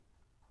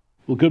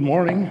Well, good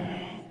morning.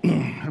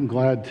 I'm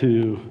glad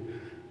to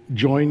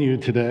join you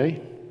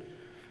today,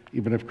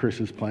 even if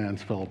Chris's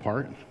plans fell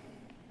apart.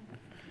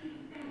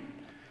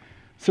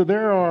 So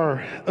there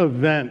are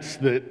events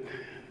that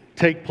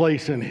take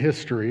place in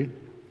history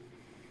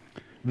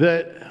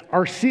that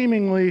are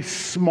seemingly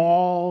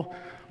small,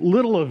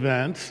 little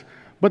events,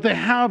 but they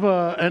have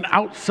an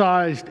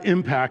outsized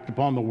impact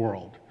upon the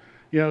world.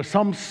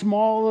 Some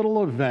small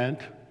little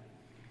event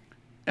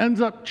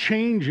ends up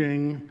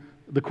changing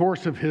the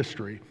course of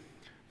history.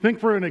 Think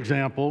for an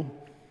example,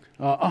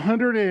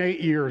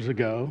 108 years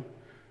ago,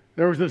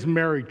 there was this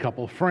married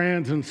couple,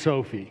 Franz and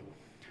Sophie,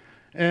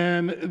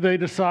 and they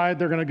decide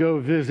they're going to go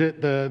visit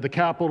the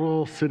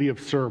capital city of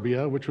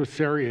Serbia, which was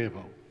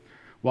Sarajevo.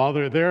 While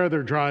they're there,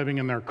 they're driving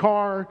in their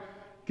car,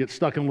 get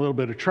stuck in a little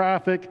bit of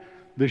traffic.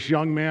 This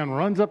young man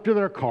runs up to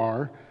their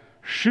car,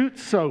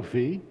 shoots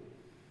Sophie.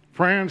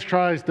 Franz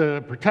tries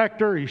to protect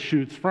her, he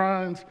shoots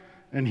Franz,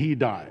 and he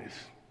dies.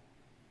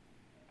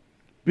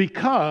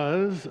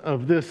 Because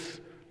of this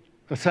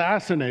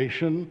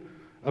assassination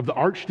of the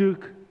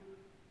Archduke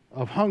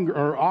of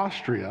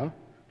Austria,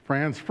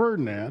 Franz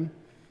Ferdinand,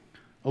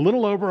 a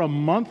little over a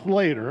month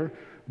later,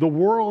 the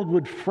world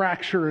would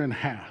fracture in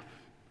half.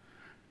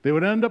 They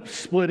would end up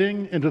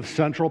splitting into the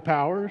Central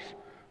Powers,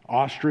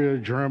 Austria,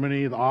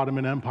 Germany, the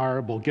Ottoman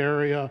Empire,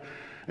 Bulgaria,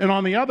 and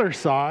on the other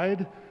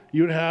side,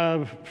 you'd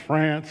have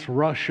France,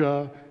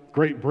 Russia,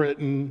 Great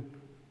Britain.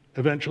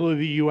 Eventually,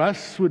 the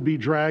U.S. would be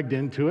dragged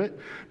into it.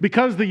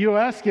 Because the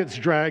U.S. gets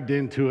dragged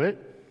into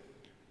it,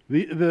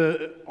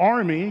 the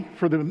army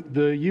for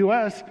the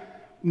U.S.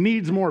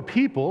 needs more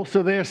people,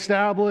 so they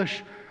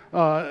establish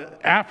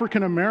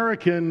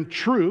African-American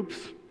troops,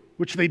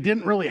 which they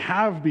didn't really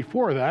have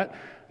before that,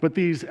 but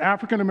these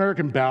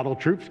African-American battle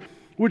troops,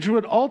 which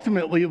would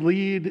ultimately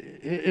lead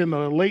in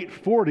the late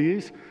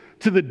 40s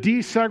to the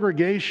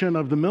desegregation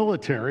of the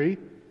military,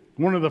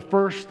 one of the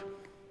first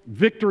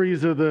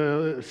victories of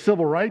the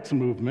civil rights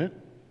movement.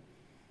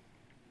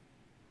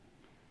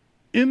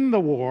 In the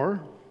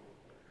war,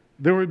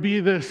 there would be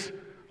this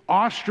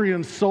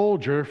Austrian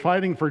soldier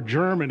fighting for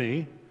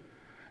Germany,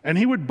 and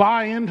he would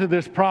buy into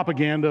this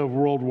propaganda of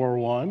World War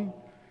I.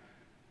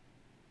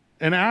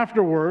 And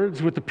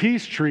afterwards, with the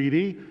peace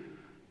treaty,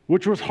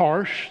 which was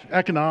harsh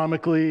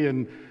economically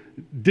and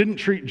didn't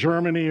treat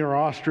Germany or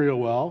Austria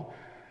well,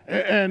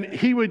 and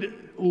he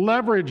would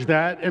leverage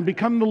that and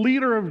become the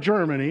leader of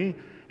Germany,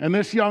 and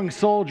this young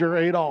soldier,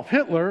 Adolf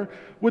Hitler,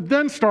 would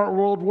then start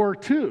World War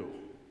II,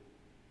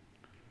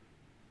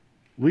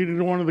 leading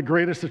to one of the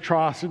greatest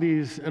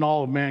atrocities in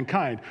all of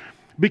mankind.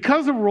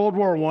 Because of World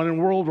War I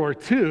and World War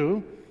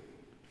II,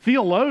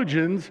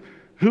 theologians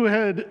who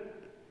had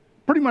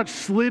pretty much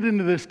slid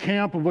into this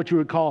camp of what you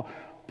would call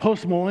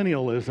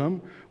postmillennialism,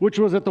 which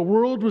was that the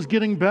world was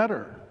getting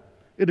better.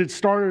 It had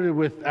started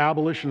with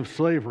abolition of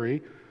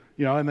slavery,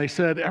 and they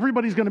said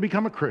everybody's going to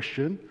become a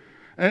Christian.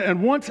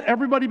 And once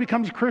everybody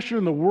becomes a Christian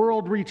and the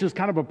world reaches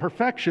kind of a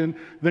perfection,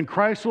 then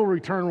Christ will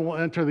return and will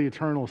enter the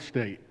eternal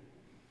state.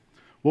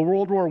 Well,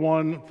 World War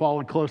I,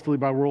 followed closely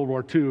by World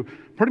War II,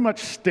 pretty much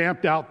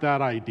stamped out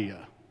that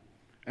idea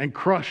and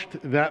crushed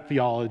that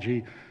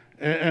theology.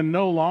 And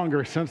no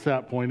longer, since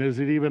that point, is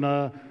it even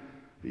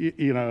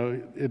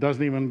it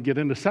doesn't even get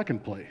into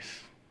second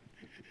place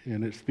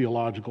in its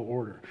theological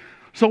order.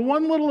 So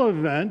one little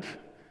event,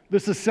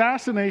 this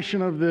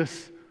assassination of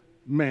this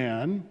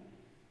man,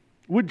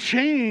 would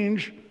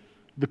change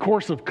the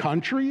course of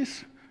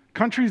countries.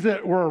 Countries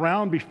that were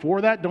around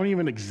before that don't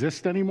even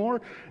exist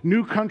anymore.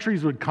 New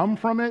countries would come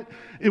from it.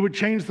 It would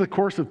change the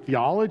course of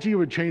theology. It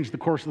would change the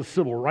course of the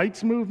civil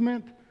rights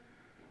movement.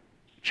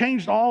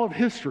 Changed all of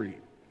history.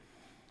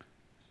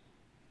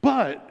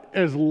 But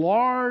as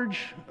large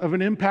of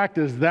an impact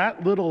as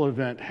that little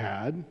event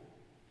had,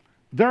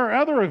 there are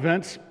other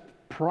events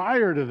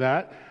prior to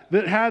that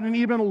had an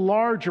even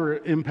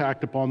larger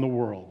impact upon the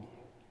world.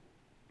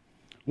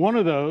 One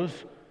of those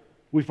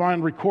we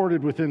find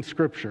recorded within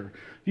Scripture.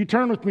 You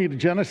turn with me to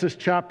Genesis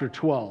chapter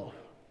 12.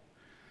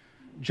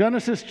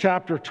 Genesis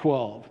chapter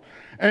 12.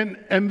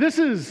 And this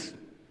is,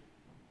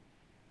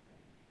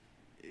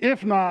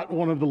 if not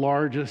one of the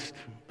largest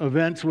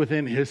events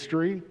within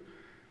history,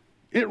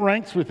 it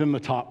ranks within the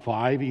top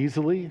 5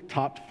 easily,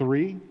 top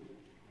 3.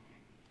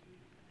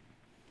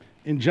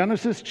 In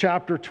Genesis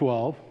chapter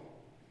 12,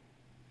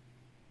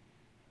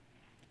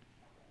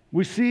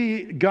 we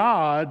see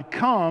God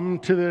come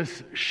to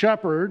this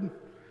shepherd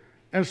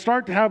and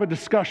start to have a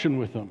discussion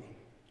with him.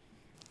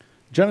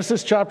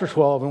 Genesis chapter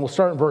 12, and we'll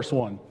start in verse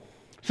 1. It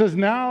says,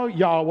 "Now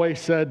Yahweh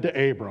said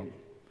to Abram,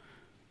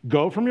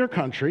 'Go from your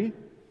country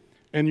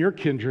and your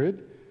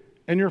kindred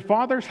and your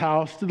father's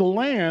house to the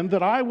land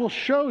that I will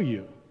show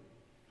you.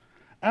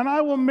 And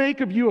I will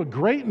make of you a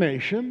great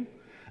nation,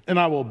 and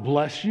I will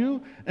bless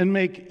you and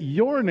make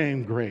your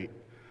name great,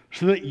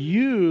 so that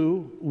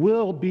you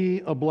will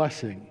be a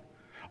blessing.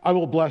 I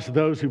will bless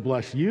those who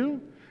bless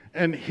you,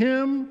 and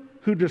him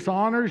who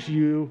dishonors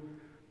you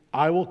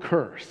I will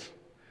curse.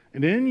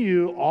 And in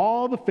you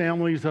all the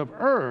families of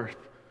earth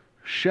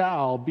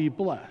shall be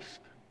blessed.'"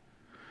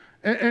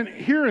 And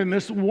here in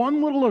this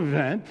one little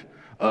event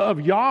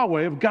of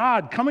Yahweh, of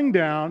God coming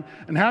down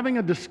and having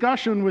a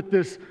discussion with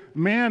this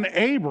man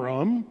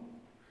Abram,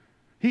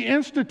 he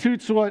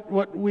institutes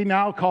what we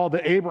now call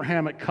the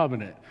Abrahamic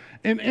covenant.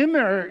 And in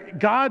there,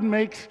 God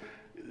makes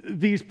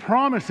these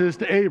promises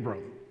to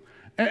Abram.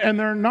 And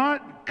they're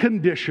not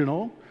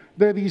conditional.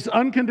 They're these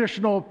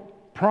unconditional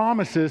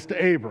promises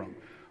to Abram.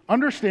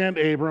 Understand,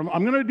 Abram,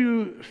 I'm going to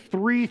do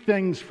 3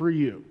 things for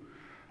you.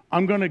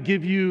 I'm going to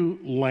give you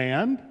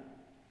land.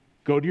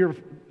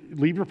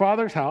 Leave your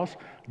father's house.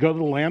 Go to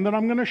the land that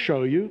I'm going to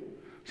show you.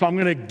 So I'm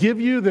going to give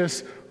you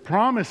this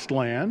promised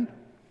land.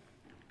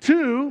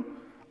 2,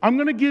 I'm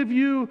going to give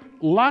you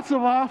lots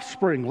of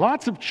offspring,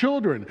 lots of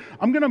children.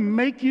 I'm going to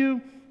make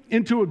you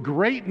into a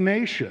great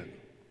nation.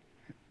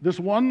 This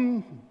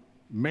one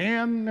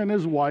man and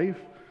his wife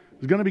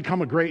is going to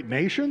become a great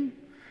nation.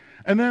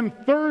 And then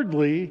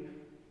thirdly,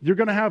 you're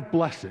going to have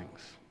blessings.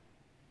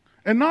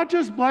 And not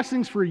just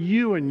blessings for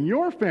you and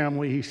your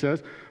family, he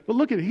says, but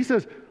look at it. He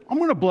says, I'm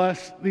going to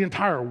bless the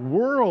entire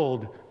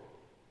world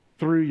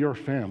through your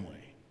family.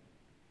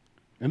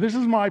 And this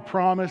is my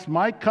promise,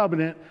 my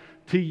covenant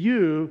to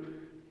you,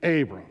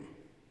 Abram.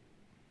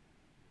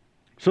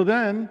 So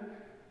then,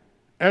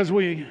 as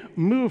we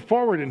move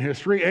forward in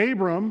history,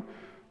 Abram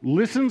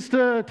listens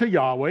to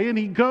Yahweh and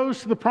he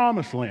goes to the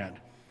promised land.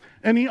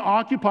 And he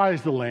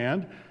occupies the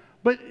land,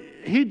 but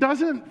he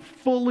doesn't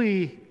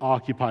fully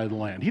occupy the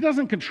land. He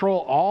doesn't control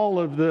all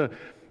of the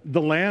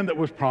land that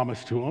was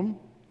promised to him.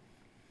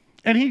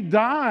 And he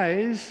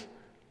dies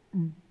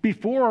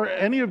before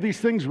any of these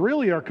things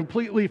really are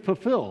completely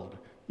fulfilled.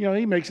 You know,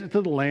 he makes it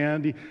to the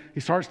land. He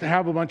starts to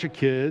have a bunch of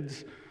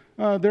kids.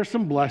 There's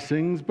some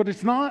blessings, but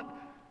it's not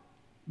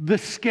the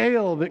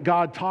scale that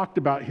God talked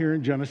about here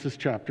in Genesis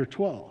chapter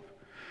 12.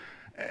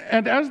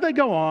 And as they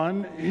go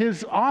on,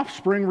 his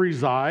offspring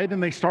reside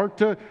and they start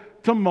to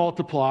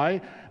multiply.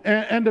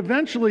 And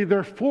eventually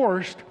they're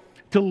forced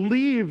to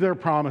leave their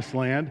promised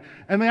land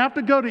and they have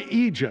to go to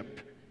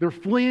Egypt. They're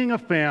fleeing a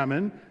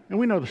famine. And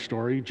we know the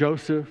story,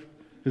 Joseph,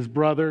 his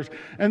brothers.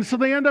 And so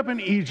they end up in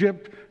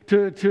Egypt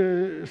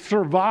to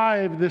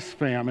survive this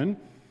famine.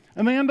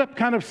 And they end up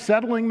kind of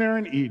settling there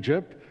in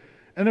Egypt.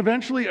 And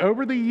eventually,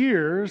 over the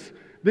years,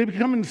 they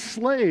become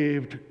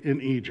enslaved in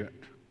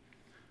Egypt.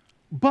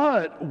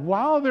 But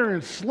while they're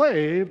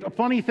enslaved, a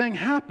funny thing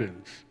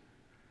happens.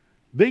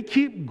 They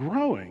keep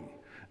growing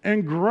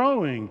and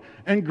growing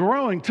and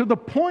growing to the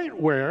point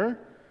where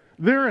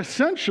they're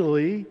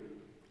essentially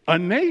a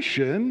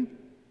nation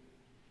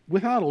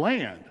without a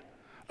land,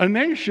 a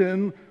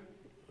nation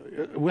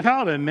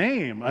without a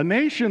name, a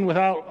nation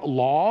without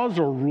laws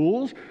or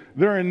rules.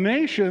 They're a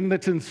nation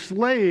that's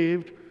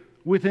enslaved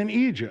within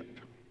Egypt.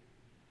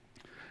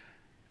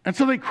 And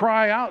so they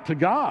cry out to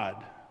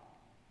God,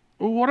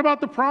 what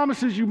about the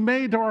promises you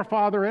made to our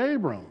father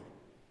Abram?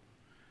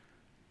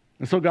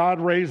 And so God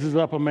raises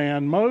up a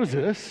man,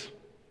 Moses,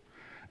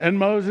 and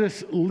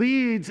Moses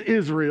leads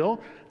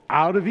Israel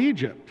out of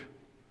Egypt.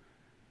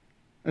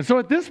 And so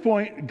at this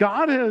point,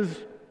 God has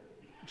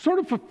sort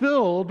of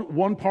fulfilled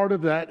one part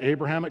of that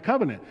Abrahamic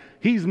covenant.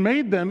 He's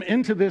made them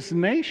into this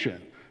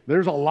nation.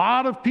 There's a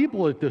lot of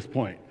people at this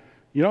point.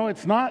 You know,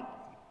 it's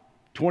not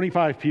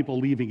 25 people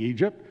leaving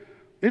Egypt.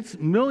 It's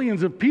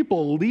millions of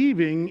people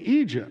leaving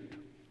Egypt.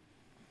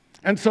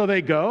 And so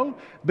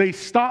they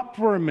stop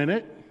for a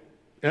minute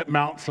at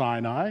Mount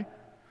Sinai.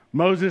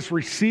 Moses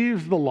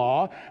receives the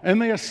law, and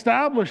they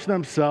establish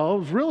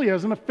themselves really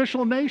as an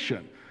official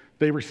nation.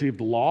 They receive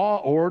the law,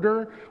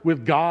 order,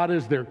 with God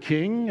as their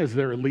king, as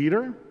their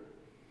leader.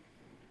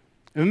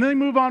 And they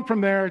move on from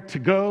there to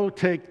go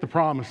take the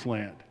promised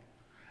land.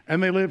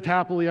 And they lived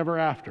happily ever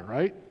after,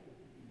 right?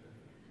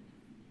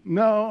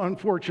 No,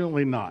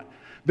 unfortunately not.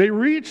 They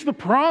reach the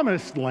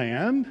promised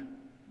land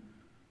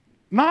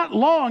not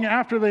long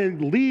after they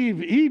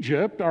leave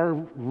Egypt, are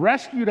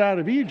rescued out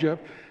of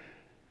Egypt,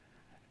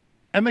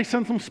 and they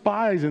send some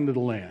spies into the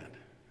land.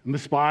 And the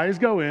spies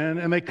go in,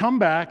 and they come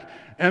back,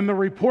 and the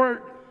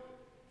report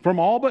from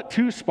all but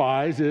 2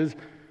 spies is,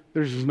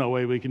 there's just no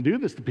way we can do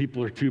this. The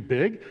people are too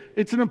big.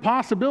 It's an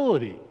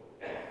impossibility.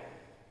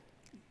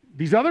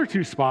 These other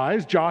 2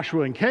 spies,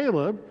 Joshua and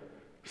Caleb,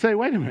 say,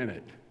 wait a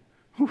minute.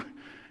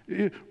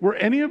 Were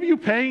any of you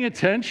paying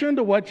attention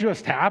to what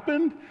just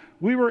happened?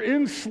 We were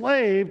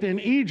enslaved in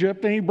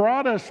Egypt, and he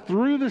brought us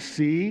through the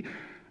sea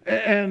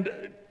and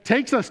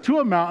takes us to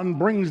a mountain,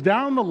 brings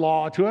down the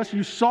law to us.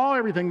 You saw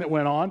everything that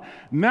went on.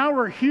 Now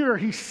we're here.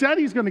 He said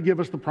he's going to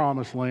give us the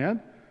promised land.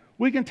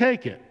 We can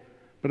take it.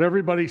 But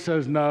everybody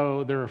says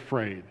no, they're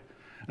afraid.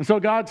 And so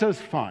God says,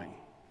 fine.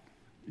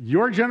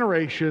 Your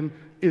generation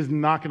is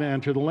not going to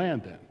enter the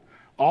land then.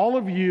 All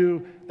of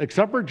you,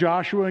 except for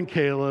Joshua and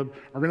Caleb,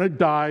 are going to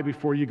die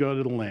before you go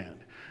to the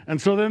land. And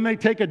so then they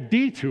take a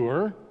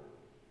detour,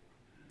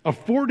 a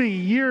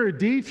 40-year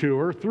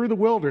detour through the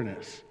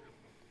wilderness.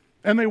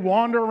 And they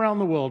wander around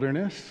the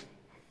wilderness,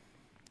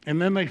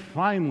 and then they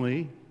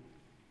finally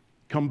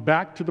come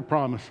back to the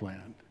promised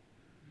land.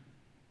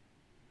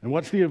 And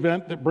what's the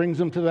event that brings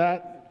them to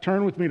that?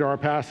 Turn with me to our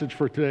passage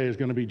for today. Is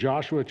going to be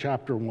Joshua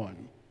chapter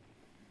 1.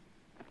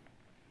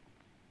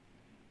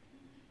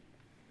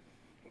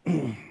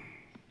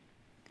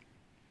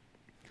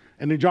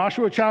 And in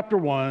Joshua chapter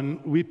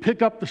 1, we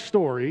pick up the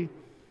story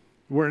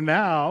where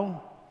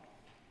now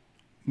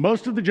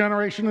most of the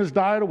generation has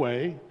died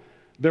away.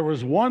 There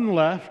was one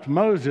left,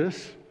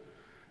 Moses,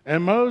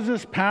 and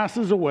Moses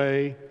passes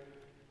away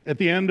at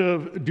the end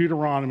of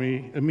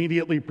Deuteronomy,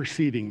 immediately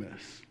preceding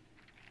this.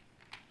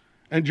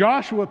 And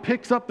Joshua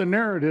picks up the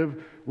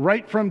narrative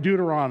right from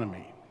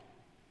Deuteronomy.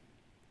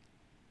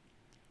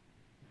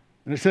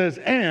 And it says,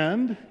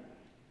 and,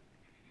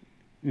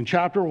 in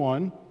chapter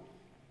 1,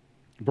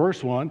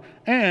 verse 1,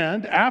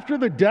 and after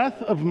the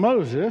death of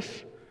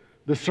Moses,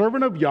 the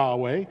servant of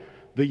Yahweh,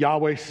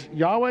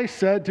 Yahweh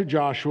said to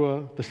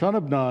Joshua, the son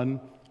of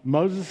Nun,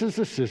 Moses'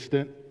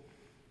 assistant,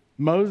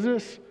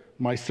 Moses,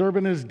 my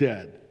servant is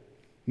dead.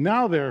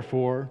 Now,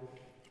 therefore,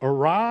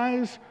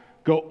 arise,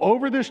 go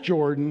over this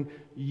Jordan,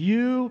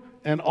 you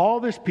and all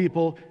this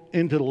people,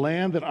 into the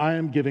land that I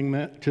am giving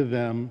to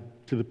them,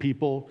 to the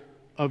people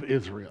of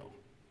Israel.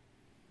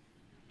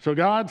 So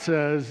God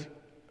says,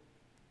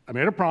 I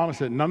made a promise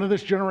that none of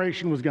this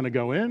generation was going to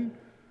go in.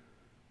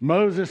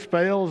 Moses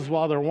fails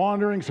while they're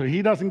wandering, so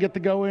he doesn't get to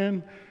go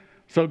in.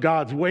 So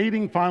God's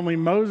waiting. Finally,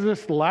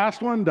 Moses, the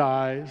last one,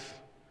 dies.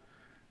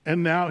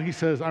 And now he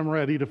says, I'm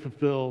ready to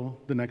fulfill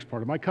the next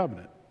part of my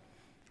covenant.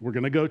 We're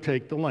going to go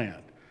take the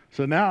land.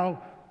 So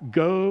now,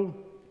 go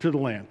to the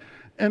land.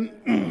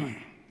 And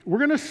we're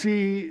going to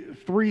see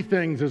three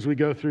things as we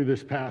go through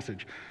this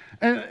passage.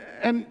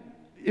 And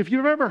if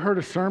you've ever heard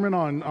a sermon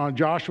on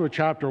Joshua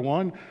chapter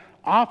 1,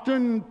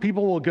 often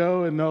people will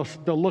go and they'll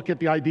look at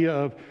the idea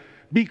of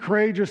be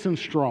courageous and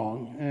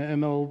strong.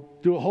 And they'll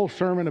do a whole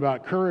sermon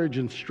about courage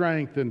and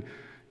strength and,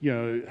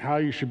 how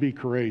you should be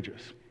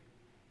courageous.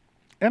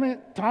 And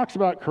it talks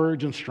about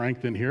courage and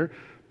strength in here.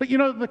 But,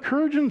 the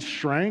courage and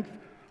strength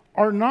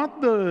are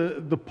not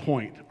the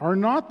point, are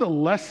not the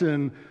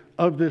lesson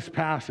of this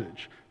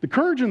passage. The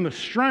courage and the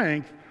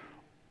strength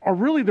are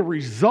really the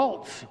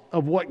results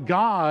of what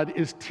God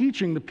is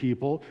teaching the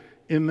people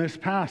in this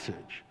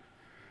passage.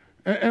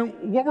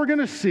 And what we're going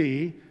to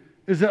see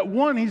is that,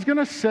 one, he's going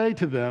to say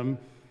to them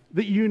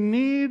that you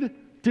need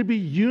to be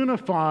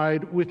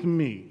unified with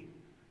me.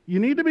 You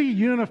need to be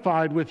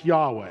unified with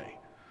Yahweh.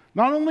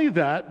 Not only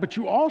that, but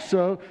you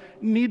also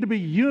need to be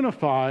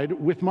unified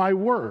with my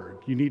word.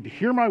 You need to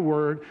hear my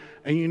word,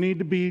 and you need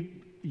to be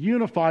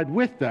unified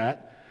with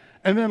that.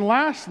 And then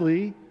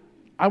lastly,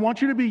 I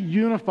want you to be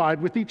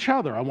unified with each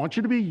other. I want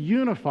you to be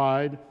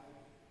unified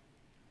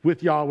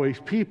with Yahweh's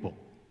people.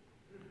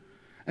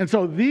 And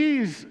so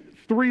these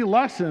three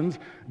lessons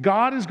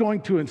God is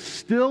going to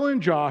instill in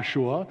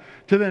Joshua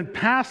to then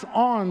pass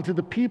on to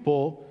the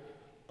people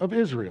of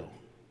Israel.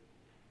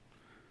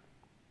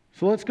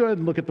 So let's go ahead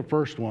and look at the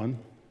first one,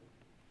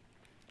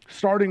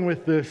 starting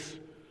with this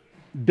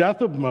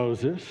death of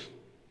Moses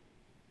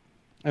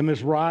and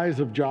this rise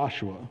of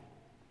Joshua.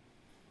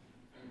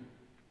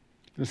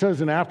 It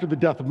says, and after the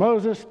death of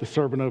Moses, the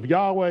servant of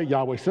Yahweh,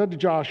 Yahweh said to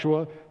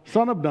Joshua,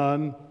 son of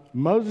Nun,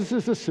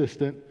 Moses'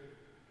 assistant,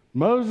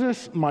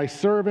 Moses, my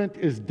servant,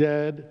 is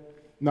dead.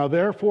 Now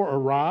therefore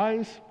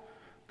arise,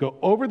 go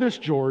over this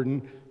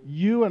Jordan,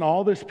 you and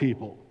all this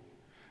people.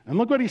 And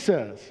look what he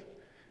says,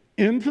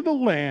 into the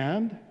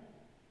land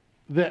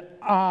that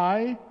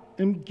I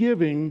am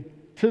giving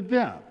to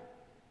them.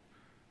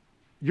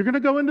 You're going to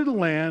go into the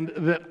land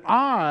that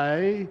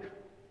I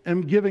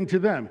am giving to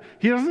them.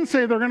 He doesn't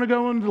say they're going to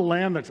go into the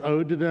land that's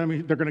owed to them.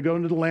 They're going to go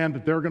into the land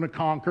that they're going to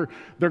conquer.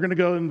 They're going to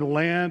go into the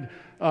land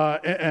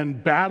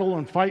and battle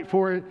and fight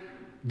for it.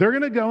 They're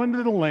going to go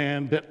into the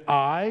land that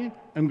I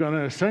am going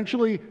to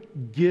essentially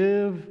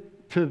give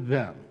to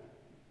them.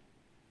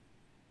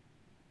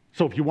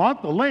 So if you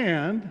want the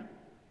land,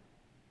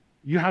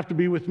 you have to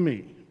be with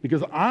me,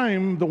 because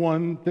I'm the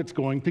one that's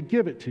going to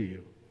give it to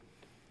you.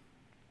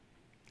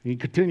 He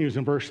continues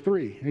in verse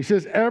 3. He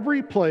says,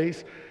 every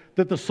place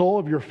that the sole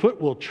of your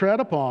foot will tread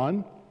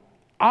upon,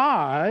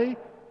 I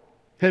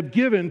have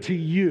given to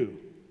you,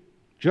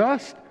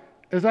 just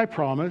as I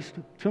promised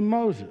to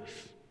Moses.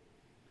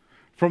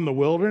 From the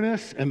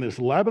wilderness and this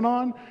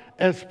Lebanon,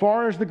 as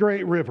far as the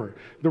great river,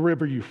 the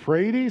river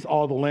Euphrates,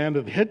 all the land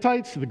of the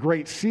Hittites, to the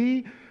great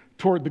sea,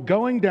 toward the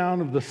going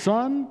down of the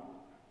sun,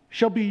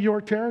 shall be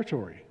your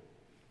territory.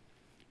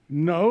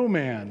 No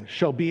man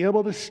shall be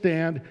able to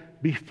stand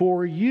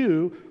before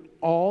you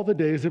all the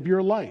days of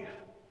your life.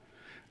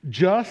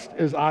 Just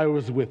as I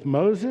was with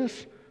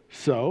Moses,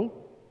 so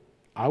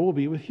I will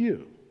be with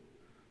you.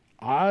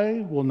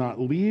 I will not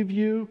leave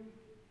you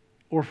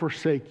or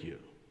forsake you.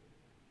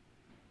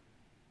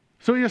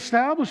 So he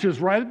establishes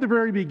right at the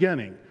very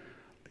beginning,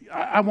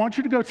 I want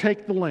you to go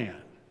take the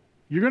land.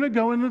 You're going to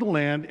go into the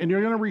land and you're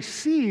going to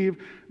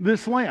receive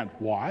this land.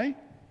 Why?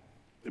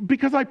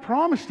 Because I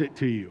promised it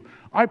to you.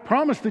 I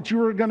promised that you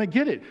were going to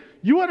get it.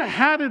 You would have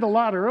had it a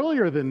lot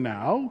earlier than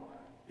now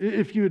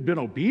if you had been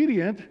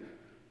obedient,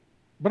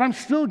 but I'm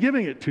still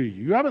giving it to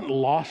you. You haven't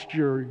lost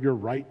your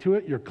right to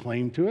it, your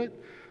claim to it.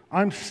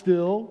 I'm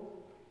still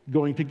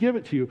going to give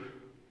it to you,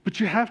 but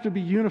you have to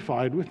be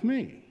unified with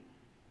me.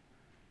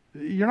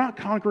 You're not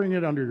conquering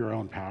it under your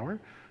own power.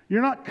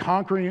 You're not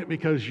conquering it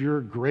because you're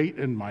great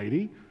and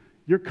mighty.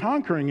 You're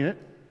conquering it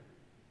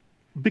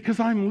because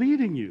I'm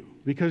leading you,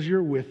 because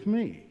you're with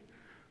me,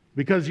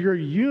 because you're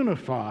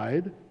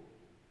unified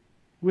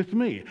with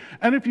me.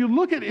 And if you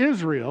look at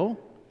Israel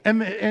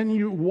and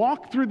you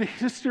walk through the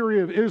history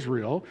of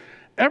Israel,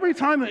 every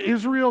time that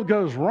Israel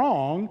goes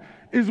wrong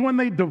is when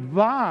they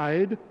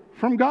divide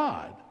from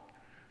God.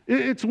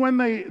 It's when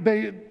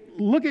they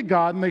look at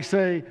God and they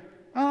say,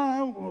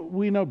 oh,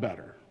 we know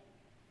better.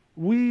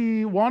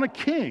 We want a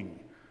king.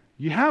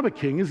 You have a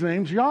king, his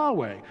name's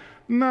Yahweh.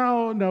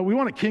 No, we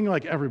want a king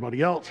like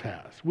everybody else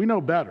has. We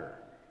know better.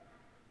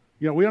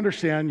 We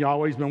understand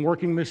Yahweh's been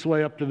working this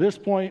way up to this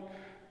point,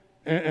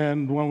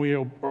 and when we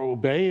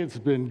obey, it's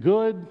been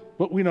good,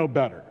 but we know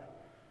better.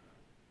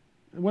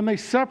 When they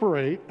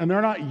separate and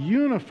they're not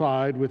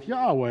unified with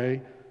Yahweh,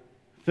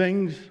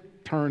 things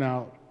turn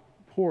out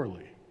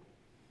poorly.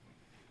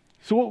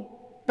 So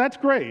that's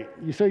great.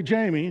 You say,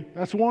 Jamie,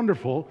 that's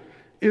wonderful.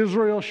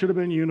 Israel should have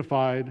been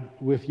unified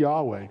with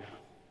Yahweh.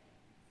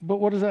 But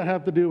what does that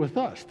have to do with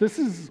us? This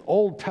is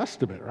Old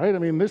Testament, right? I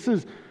mean, this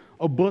is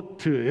a book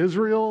to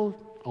Israel,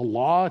 a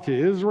law to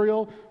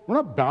Israel. We're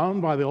not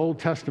bound by the Old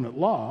Testament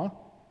law.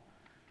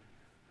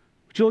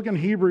 But you look in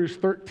Hebrews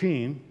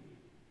 13,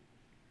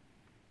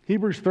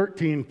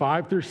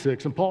 5 through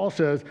 6, and Paul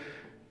says,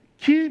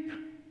 keep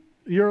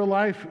your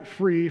life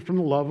free from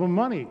the love of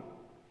money.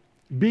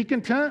 Be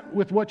content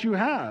with what you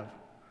have.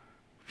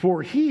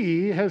 For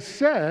he has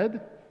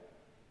said,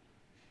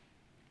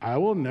 I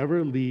will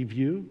never leave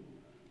you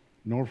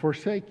nor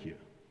forsake you.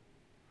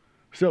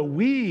 So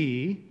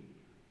we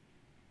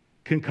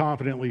can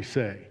confidently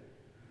say,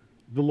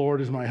 the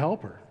Lord is my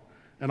helper,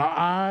 and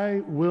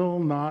I will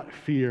not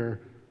fear.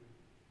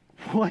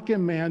 What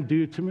can man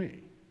do to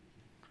me?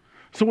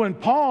 So when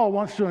Paul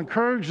wants to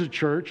encourage the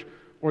church,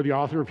 or the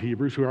author of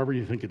Hebrews, whoever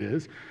you think it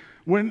is,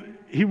 when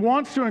he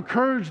wants to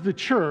encourage the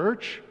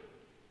church,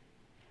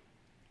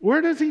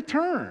 where does he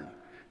turn?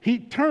 He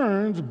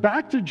turns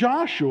back to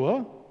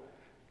Joshua,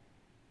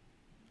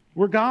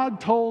 where God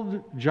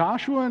told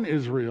Joshua and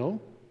Israel,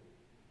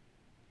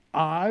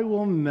 I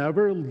will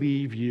never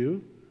leave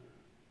you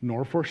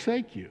nor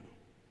forsake you.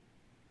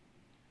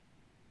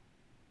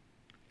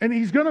 And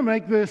he's going to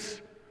make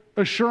this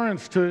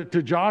assurance to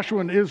Joshua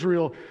and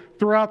Israel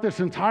throughout this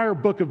entire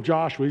book of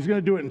Joshua. He's going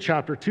to do it in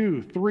chapter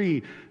 2,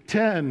 3,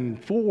 10,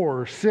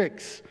 4,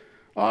 6,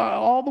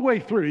 all the way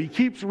through. He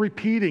keeps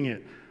repeating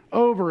it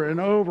over and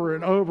over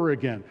and over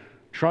again.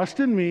 Trust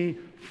in me,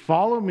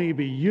 follow me,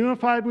 be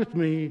unified with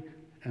me,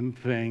 and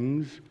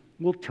things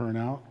will turn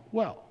out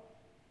well.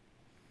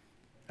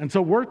 And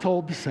so we're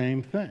told the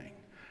same thing.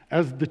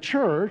 As the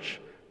church,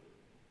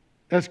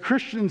 as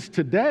Christians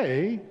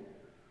today,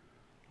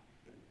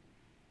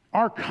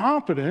 our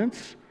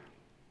confidence,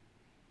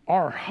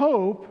 our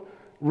hope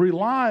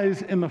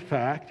relies in the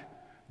fact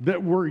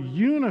that we're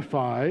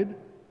unified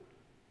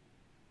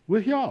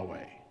with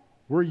Yahweh.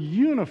 We're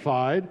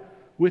unified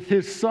with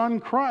his Son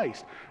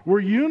Christ. We're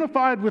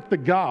unified with the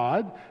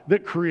God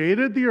that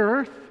created the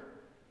earth,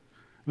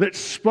 that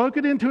spoke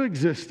it into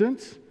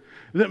existence,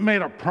 that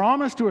made a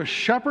promise to a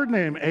shepherd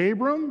named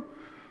Abram,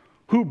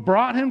 who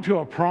brought him to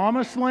a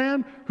promised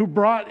land, who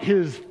brought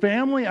his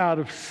family out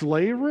of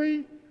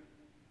slavery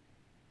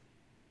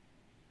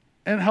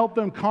and helped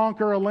them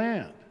conquer a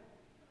land.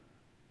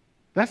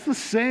 That's the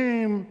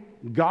same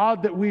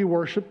God that we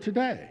worship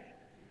today.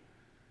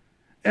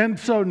 And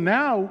so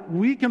now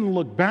we can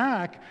look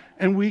back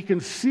and we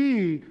can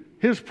see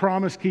his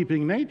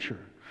promise-keeping nature.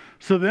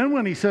 So then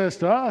when he says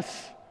to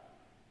us,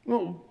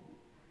 well,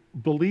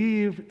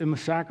 believe in the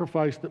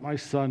sacrifice that my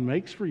son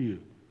makes for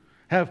you.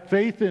 Have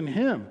faith in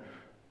him.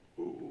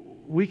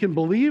 We can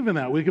believe in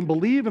that. We can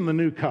believe in the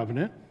new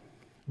covenant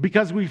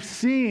because we've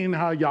seen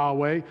how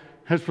Yahweh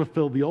has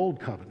fulfilled the old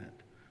covenant,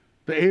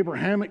 the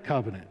Abrahamic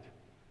covenant.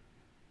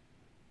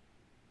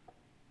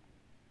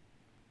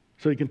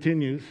 So he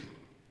continues,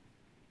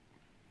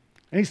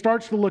 and he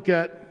starts to look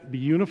at be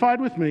unified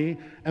with me,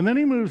 and then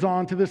he moves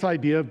on to this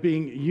idea of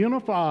being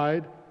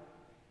unified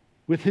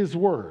with his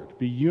word,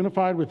 be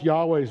unified with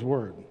Yahweh's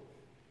word.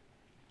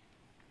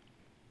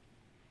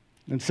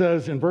 And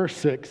says in verse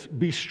 6,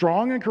 be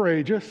strong and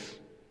courageous,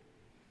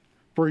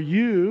 for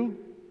you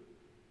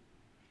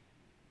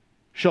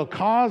shall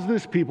cause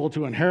this people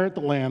to inherit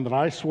the land that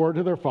I swore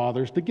to their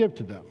fathers to give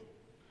to them.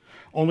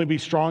 Only be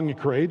strong and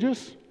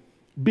courageous,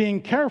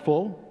 being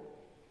careful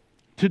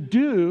to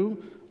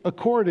do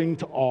according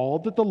to all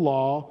that the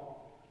law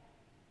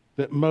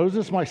that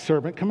Moses my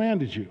servant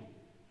commanded you.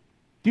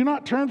 Do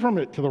not turn from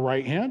it to the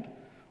right hand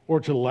or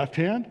to the left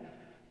hand,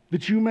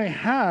 that you may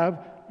have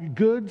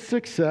good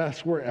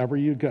success wherever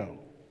you go.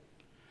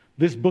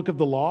 This book of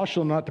the law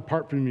shall not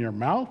depart from your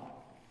mouth,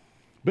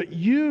 but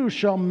you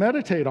shall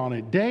meditate on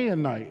it day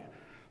and night,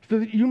 so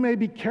that you may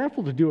be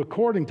careful to do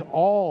according to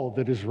all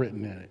that is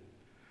written in it.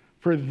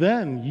 For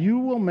then you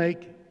will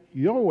make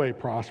your way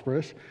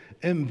prosperous,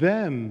 and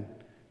then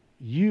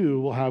you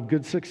will have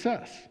good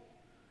success.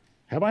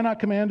 Have I not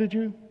commanded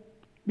you?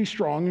 Be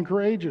strong and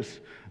courageous.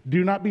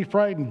 Do not be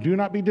frightened. Do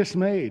not be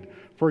dismayed.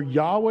 For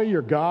Yahweh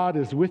your God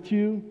is with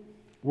you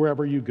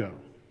wherever you go.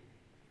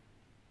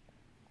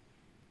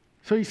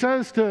 So he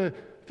says to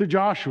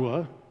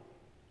Joshua,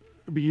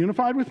 be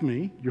unified with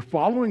me. You're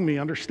following me.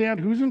 Understand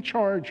who's in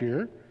charge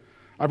here.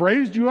 I've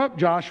raised you up,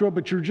 Joshua,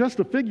 but you're just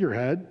a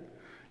figurehead.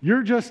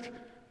 You're just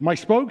my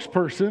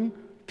spokesperson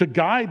to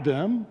guide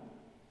them.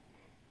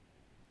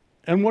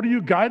 And what are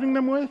you guiding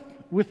them with?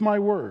 With my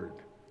word.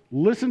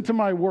 Listen to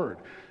my word.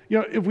 You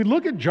know, if we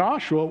look at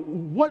Joshua,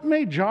 what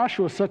made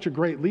Joshua such a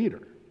great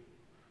leader?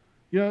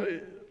 You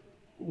know,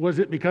 was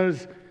it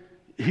because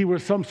he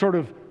was some sort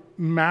of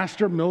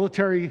master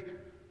military,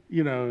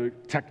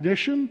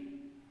 technician?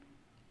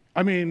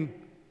 I mean,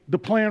 the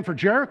plan for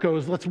Jericho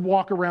is let's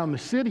walk around the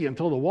city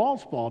until the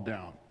walls fall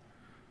down.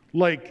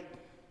 Like,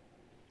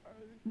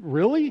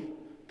 really?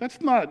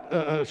 That's not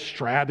a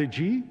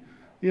strategy,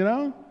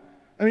 I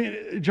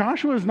mean,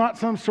 Joshua is not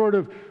some sort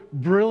of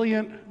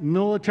brilliant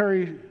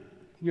military,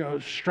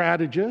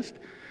 strategist.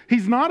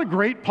 He's not a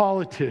great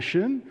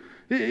politician.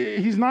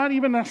 He's not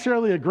even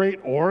necessarily a great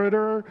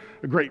orator,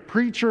 a great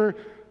preacher.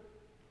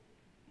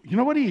 You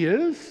know what he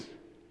is?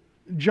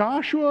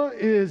 Joshua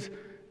is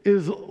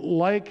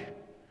like,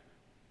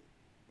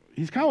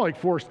 he's kind of like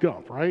Forrest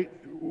Gump, right?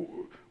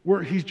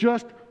 Where he's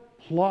just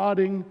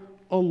plodding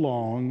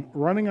along,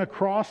 running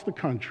across the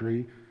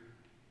country,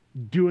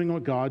 doing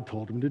what God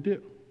told him to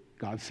do.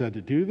 God said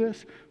to do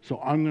this,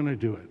 so I'm going to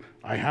do it.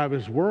 I have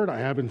his word, I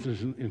have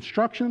his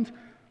instructions,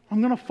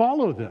 I'm going to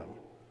follow them.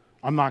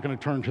 I'm not going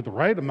to turn to the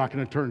right, I'm not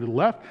going to turn to the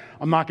left,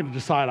 I'm not going to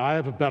decide I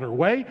have a better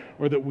way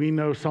or that we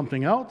know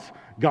something else.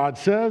 God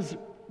says,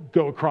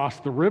 go across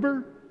the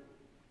river,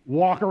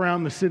 walk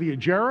around the city of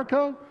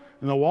Jericho,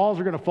 and the walls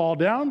are going to fall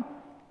down.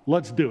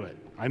 Let's do it.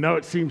 I know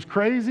it seems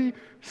crazy,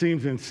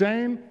 seems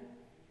insane.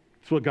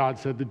 It's what God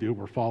said to do.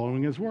 We're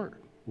following his word.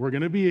 We're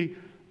going to be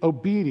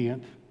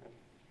obedient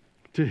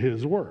to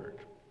his word.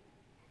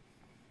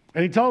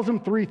 And he tells him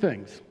three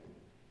things.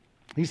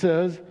 He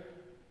says,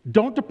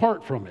 don't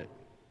depart from it.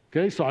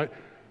 Okay, so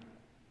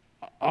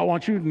I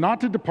want you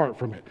not to depart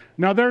from it.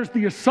 Now there's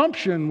the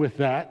assumption with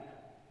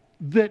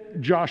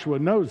that Joshua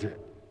knows it.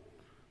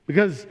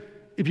 Because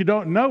if you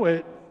don't know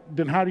it,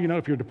 then how do you know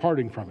if you're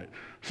departing from it?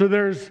 So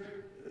there's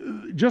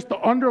just the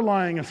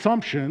underlying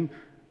assumption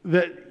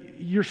that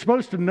you're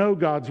supposed to know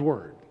God's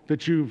word,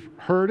 that you've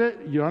heard it,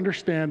 you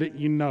understand it,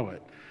 you know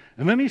it.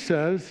 And then he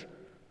says,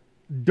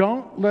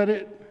 don't let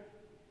it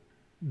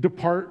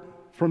depart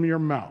from your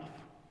mouth.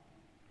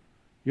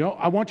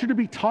 I want you to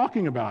be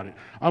talking about it.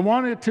 I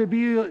want it to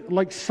be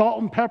like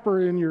salt and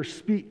pepper in your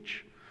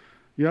speech.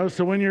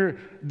 So when you're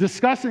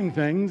discussing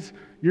things,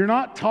 you're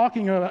not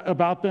talking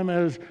about them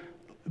as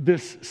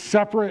this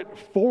separate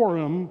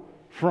forum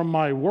from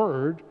my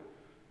word,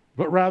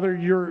 but rather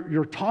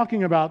you're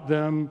talking about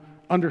them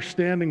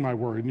understanding my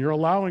word, and you're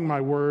allowing my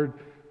word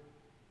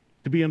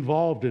to be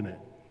involved in it.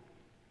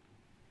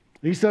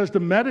 He says to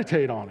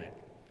meditate on it.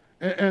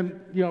 And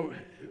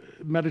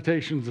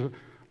meditation's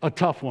a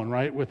tough one,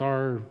 right, with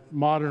our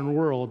modern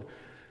world.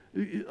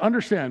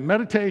 Understand,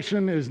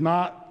 meditation is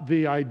not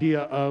the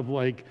idea of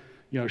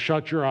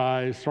shut your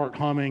eyes, start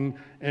humming,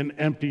 and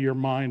empty your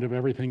mind of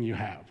everything you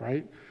have,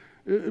 right?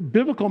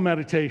 Biblical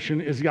meditation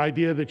is the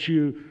idea that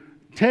you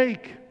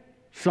take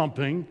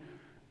something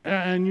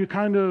and you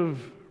kind of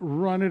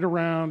run it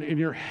around in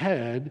your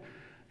head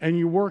and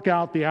you work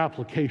out the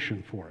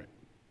application for it,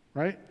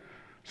 right?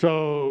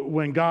 So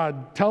when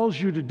God tells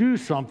you to do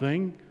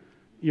something,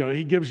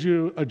 he gives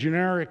you a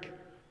generic,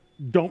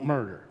 don't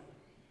murder.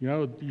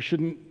 You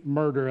shouldn't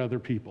murder other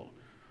people.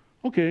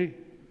 Okay,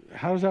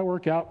 how does that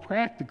work out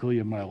practically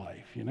in my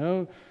life,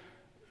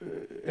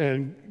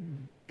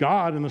 And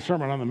God in the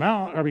Sermon on the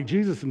Mount,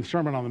 Jesus in the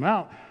Sermon on the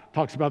Mount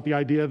talks about the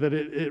idea that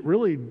it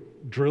really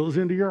drills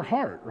into your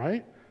heart,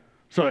 right?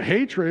 So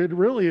hatred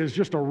really is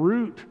just a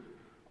root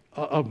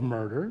of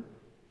murder.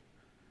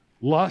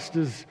 Lust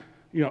is,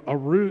 a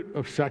root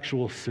of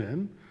sexual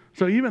sin.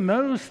 So even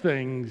those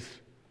things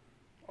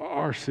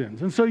are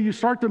sins. And so you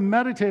start to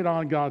meditate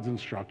on God's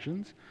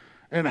instructions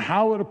and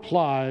how it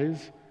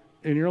applies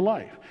in your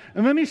life.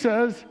 And then he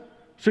says,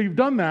 so you've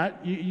done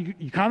that,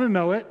 you kind of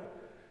know it,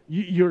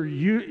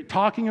 you're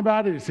talking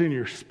about it, it's in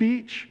your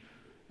speech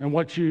and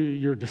what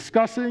you're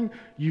discussing,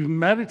 you've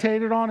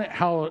meditated on it,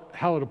 how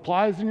it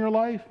applies in your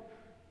life.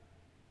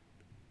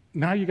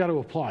 Now you got to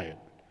apply it.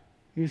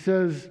 He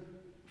says,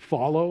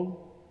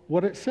 follow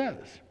what it says.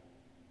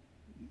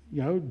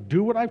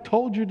 Do what I've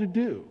told you to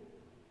do.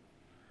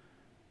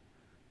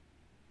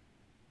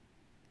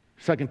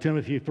 2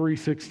 Timothy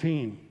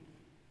 3:16.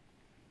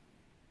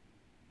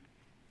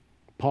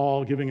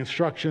 Paul, giving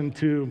instruction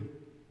to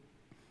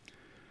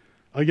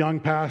a young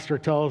pastor,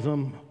 tells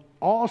him,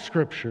 all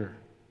Scripture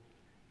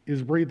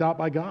is breathed out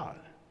by God,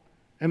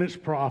 and it's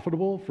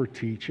profitable for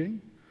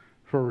teaching,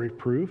 for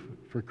reproof,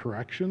 for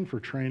correction, for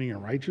training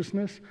in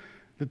righteousness,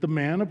 that the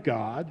man of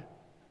God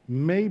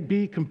may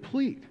be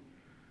complete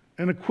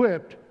and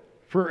equipped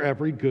for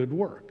every good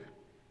work.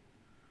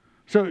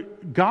 So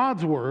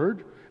God's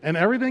word and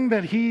everything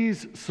that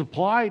he's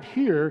supplied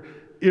here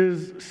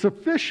is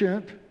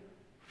sufficient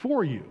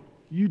for you.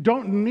 You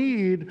don't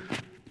need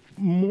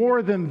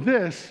more than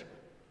this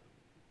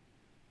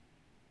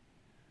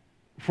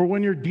for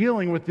when you're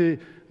dealing with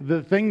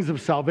the things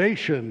of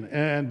salvation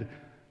and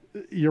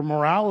your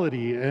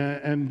morality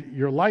and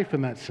your life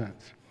in that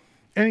sense.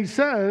 And he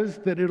says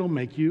that it'll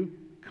make you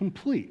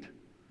complete.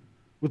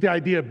 With the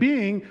idea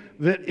being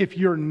that if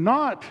you're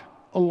not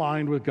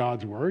aligned with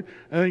God's word,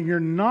 and you're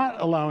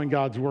not allowing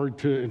God's word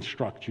to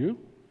instruct you,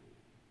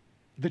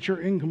 that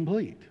you're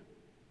incomplete.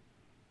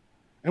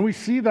 And we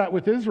see that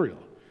with Israel.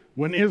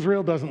 When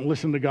Israel doesn't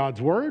listen to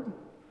God's word,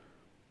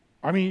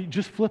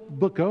 just flip the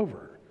book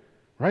over,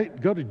 right?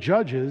 Go to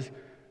Judges,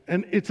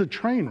 and it's a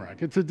train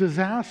wreck. It's a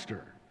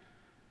disaster.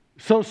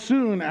 So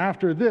soon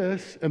after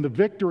this and the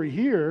victory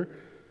here,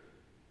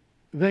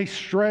 they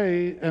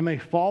stray and they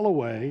fall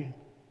away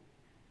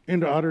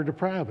into utter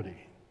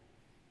depravity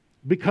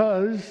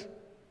because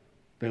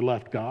they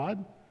left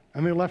God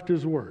and they left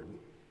his word.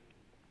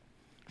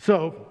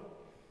 So,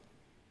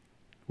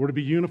 we're to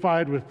be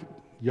unified with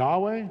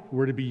Yahweh.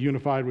 We're to be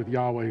unified with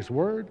Yahweh's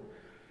word.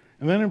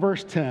 And then in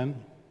verse 10,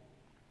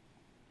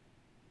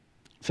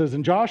 it says,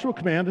 And Joshua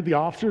commanded the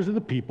officers of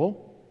the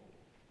people,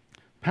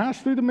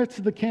 pass through the midst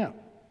of the camp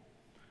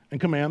and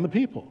command the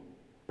people,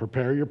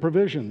 prepare your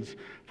provisions,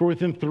 for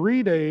within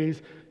 3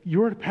 days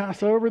you are to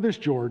pass over this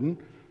Jordan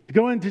to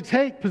go in to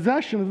take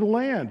possession of the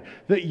land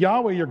that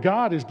Yahweh your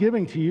God is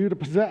giving to you to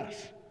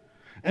possess.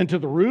 And to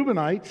the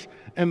Reubenites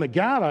and the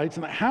Gadites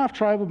and the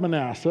half-tribe of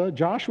Manasseh,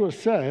 Joshua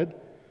said,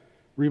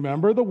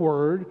 Remember the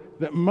word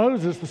that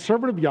Moses, the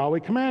servant of Yahweh,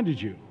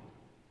 commanded you,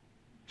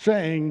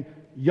 saying,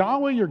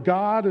 Yahweh your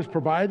God is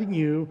providing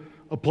you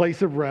a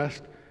place of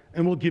rest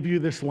and will give you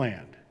this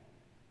land.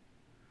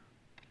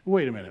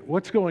 Wait a minute,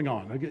 what's going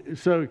on? Okay,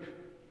 so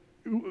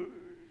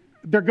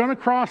they're going to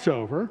cross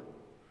over,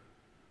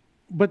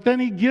 but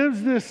then he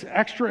gives this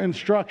extra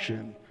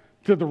instruction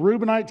to the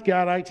Reubenites,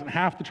 Gadites, and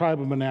half the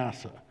tribe of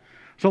Manasseh.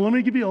 So let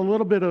me give you a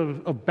little bit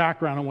of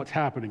background on what's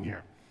happening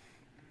here.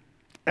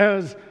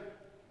 As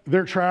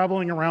they're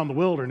traveling around the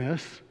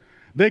wilderness,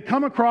 they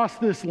come across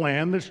this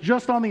land that's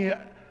just on the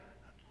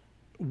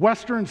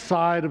western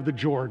side of the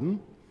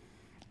Jordan,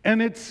 and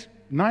it's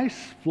nice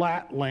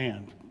flat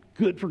land,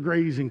 good for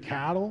grazing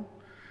cattle.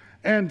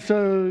 And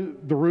so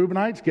the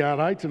Reubenites,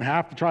 Gadites, and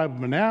half the tribe of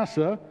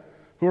Manasseh,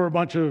 who are a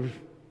bunch of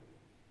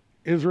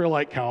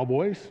Israelite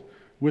cowboys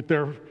with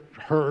their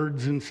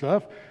herds and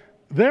stuff,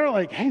 they're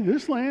like, hey,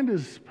 this land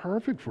is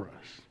perfect for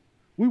us.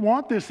 We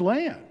want this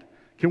land.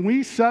 Can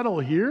we settle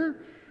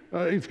here?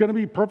 It's going to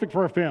be perfect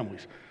for our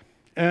families.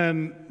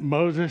 And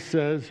Moses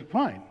says,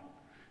 fine,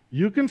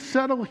 you can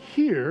settle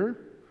here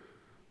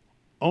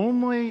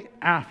only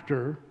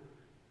after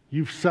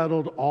you've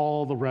settled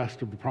all the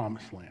rest of the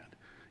promised land.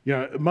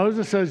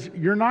 Moses says,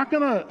 you're not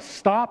going to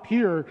stop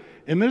here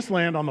in this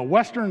land on the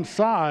western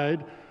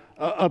side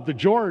of the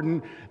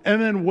Jordan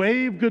and then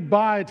wave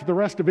goodbye to the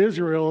rest of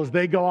Israel as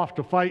they go off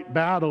to fight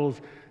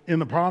battles in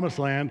the promised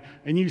land.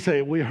 And you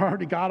say, we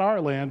already got our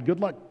land. Good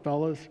luck,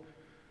 fellas.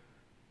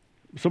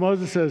 So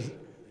Moses says,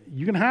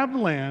 you can have the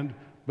land,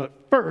 but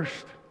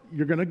first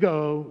you're going to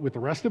go with the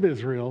rest of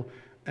Israel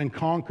and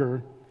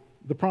conquer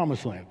the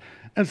promised land.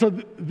 And so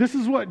this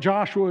is what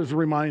Joshua is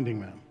reminding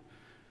them.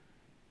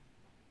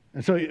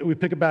 And so we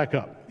pick it back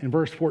up in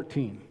verse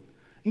 14.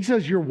 He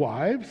says, your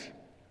wives,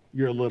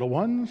 your little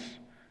ones,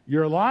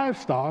 your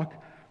livestock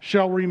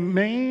shall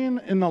remain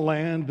in the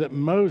land that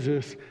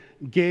Moses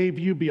gave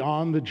you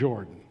beyond the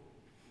Jordan.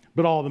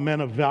 But all the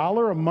men of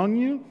valor among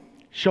you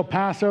shall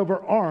pass over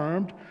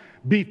armed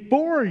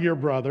before your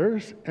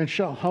brothers and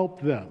shall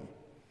help them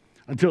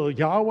until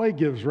Yahweh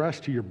gives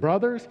rest to your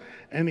brothers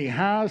and he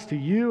has to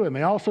you, and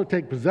they also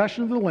take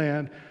possession of the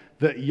land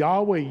that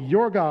Yahweh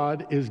your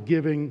God is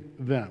giving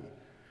them.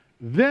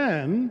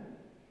 Then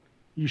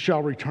you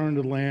shall return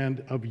to the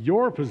land of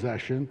your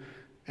possession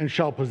and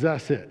shall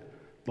possess it,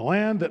 the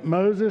land that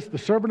Moses, the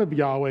servant of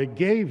Yahweh,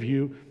 gave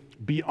you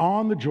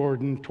beyond the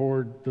Jordan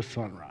toward the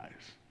sunrise.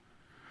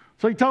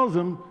 So he tells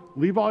them,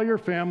 leave all your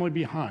family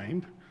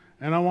behind,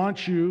 and I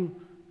want you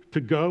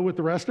to go with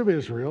the rest of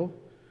Israel,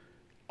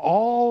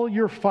 all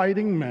your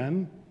fighting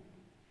men,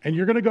 and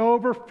you're going to go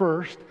over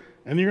first,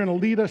 and you're going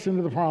to lead us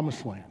into the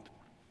promised land.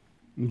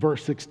 In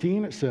verse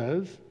 16 it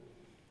says,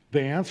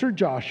 they answered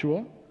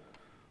Joshua,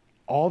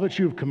 all that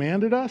you have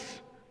commanded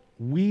us,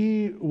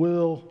 we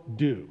will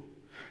do.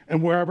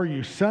 And wherever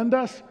you send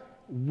us,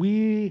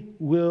 we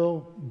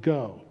will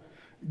go.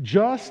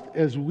 Just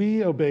as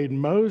we obeyed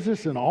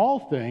Moses in all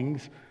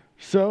things,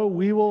 so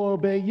we will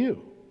obey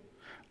you.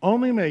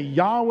 Only may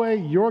Yahweh,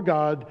 your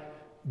God,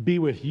 be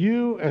with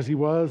you as he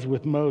was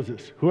with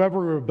Moses. Whoever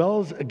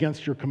rebels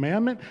against your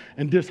commandment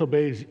and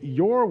disobeys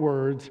your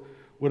words,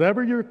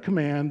 whatever you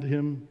command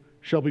him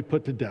shall be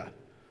put to death.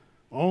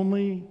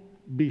 Only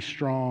be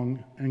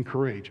strong and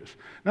courageous.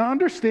 Now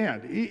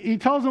understand, he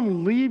tells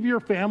them, leave your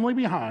family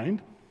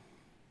behind,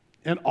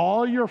 and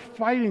all your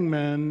fighting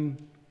men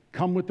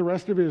come with the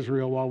rest of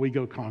Israel while we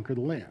go conquer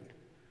the land.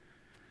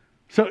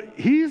 So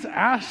he's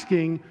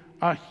asking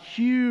a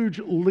huge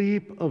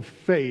leap of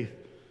faith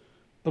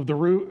of the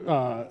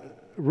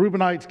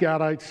Reubenites,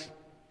 Gadites,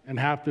 and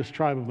half this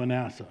tribe of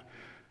Manasseh.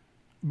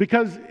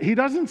 Because he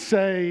doesn't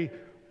say,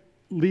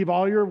 leave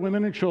all your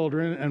women and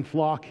children and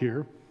flock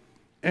here,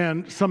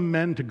 and some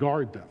men to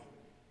guard them.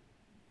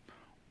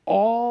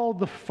 All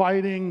the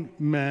fighting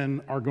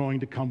men are going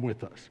to come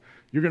with us.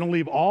 You're going to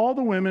leave all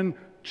the women,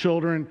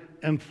 children,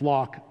 and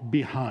flock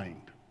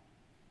behind.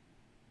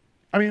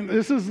 I mean,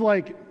 this is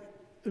like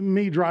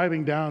me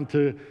driving down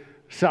to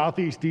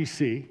Southeast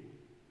DC,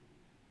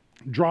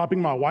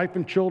 dropping my wife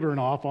and children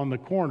off on the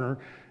corner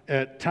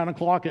at 10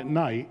 o'clock at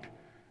night,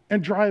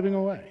 and driving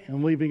away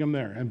and leaving them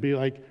there and be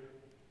like,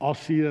 I'll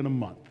see you in a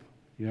month,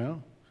 you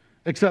know?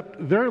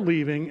 Except they're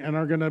leaving and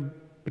are going to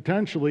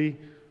potentially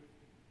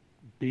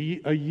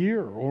be a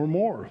year or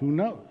more. Who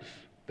knows?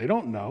 They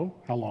don't know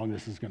how long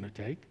this is going to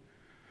take.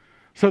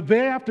 So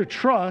they have to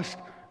trust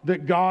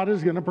that God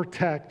is going to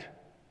protect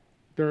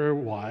their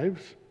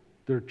wives,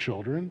 their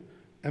children,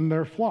 and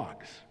their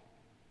flocks.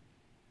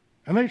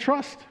 And they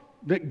trust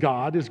that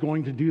God is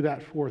going to do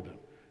that for them.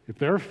 If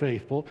they're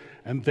faithful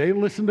and they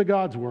listen to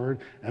God's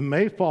word and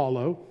they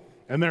follow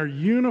and they're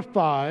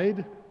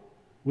unified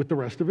with the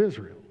rest of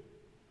Israel.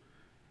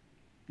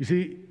 You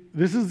see,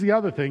 this is the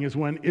other thing, is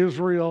when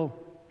Israel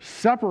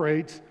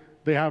separates,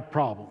 they have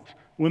problems.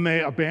 When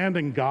they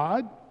abandon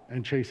God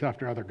and chase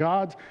after other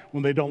gods,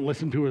 when they don't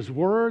listen to his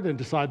word and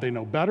decide they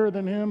know better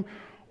than him,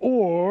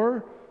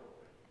 or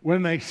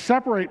when they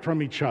separate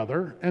from each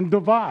other and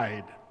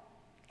divide.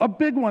 A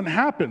big one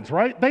happens,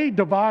 right? They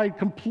divide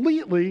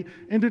completely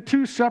into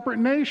two separate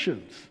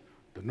nations,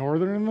 the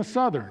northern and the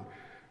southern,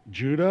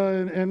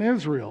 Judah and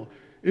Israel.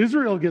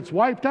 Israel gets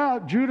wiped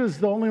out. Judah's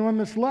the only one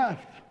that's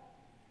left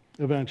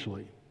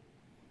eventually.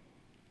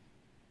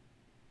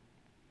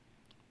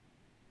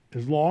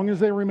 As long as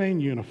they remain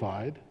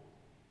unified,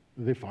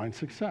 they find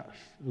success.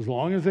 As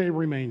long as they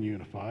remain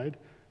unified,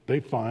 they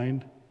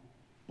find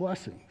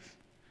blessings.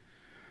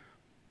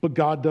 But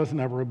God doesn't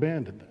ever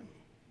abandon them.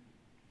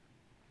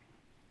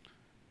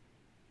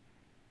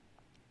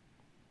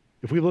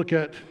 If we look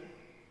at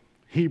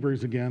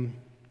Hebrews again,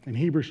 in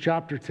Hebrews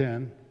chapter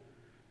 10,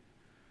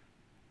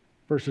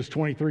 verses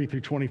 23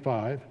 through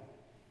 25,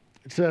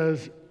 it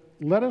says,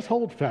 "Let us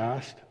hold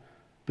fast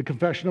the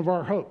confession of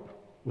our hope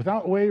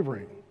without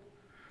wavering,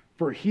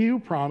 for he who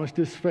promised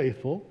is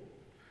faithful.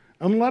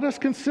 And let us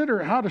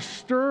consider how to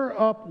stir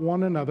up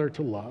one another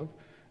to love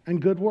and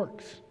good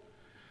works,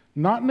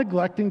 not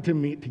neglecting to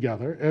meet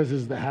together, as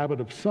is the habit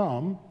of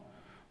some,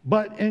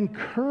 but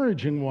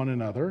encouraging one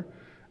another,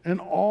 and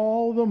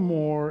all the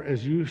more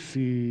as you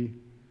see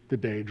the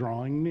day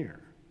drawing near."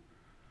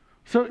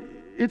 So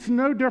it's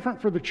no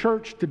different for the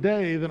church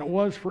today than it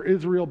was for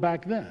Israel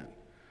back then.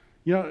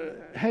 You know,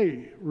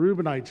 hey,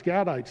 Reubenites,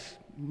 Gadites,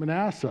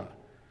 Manasseh,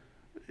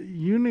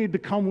 you need to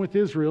come with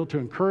Israel to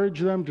encourage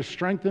them, to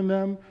strengthen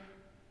them.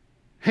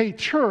 Hey,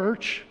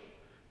 church,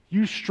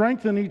 you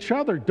strengthen each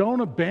other.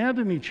 Don't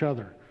abandon each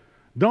other.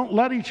 Don't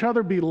let each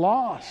other be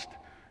lost.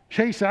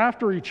 Chase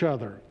after each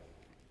other.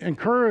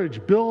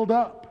 Encourage, build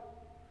up.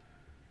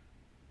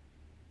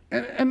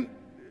 And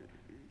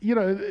you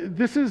know,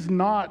 this is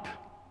not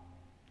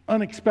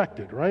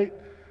unexpected, right?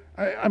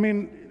 I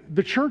mean,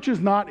 the church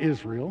is not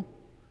Israel.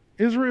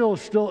 Israel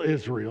is still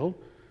Israel.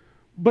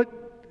 But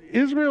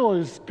Israel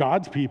is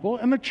God's people,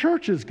 and the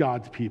church is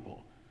God's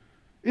people.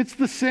 It's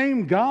the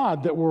same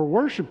God that we're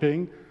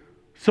worshiping.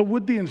 So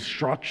would the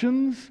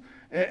instructions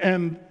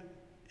and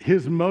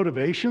his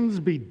motivations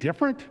be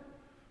different?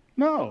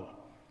 No.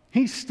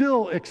 He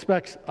still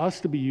expects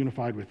us to be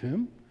unified with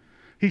him.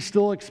 He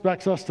still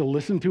expects us to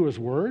listen to his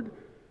word,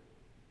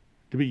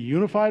 to be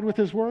unified with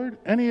his word,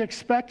 and he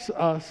expects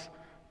us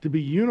to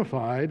be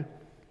unified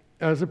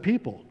as a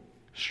people,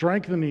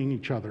 strengthening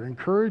each other,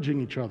 encouraging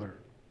each other.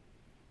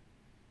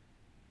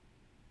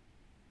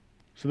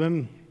 So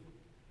then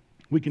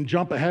we can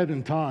jump ahead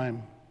in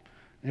time,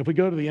 and if we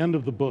go to the end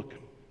of the book,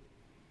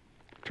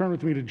 turn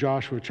with me to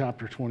Joshua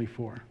chapter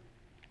 24.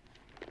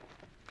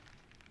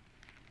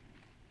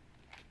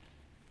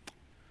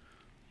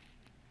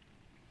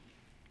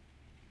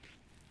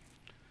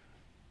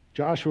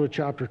 Joshua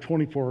chapter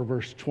 24,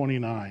 verse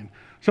 29.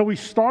 So we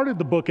started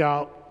the book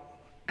out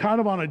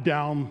kind of on a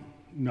down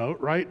note,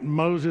 right?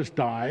 Moses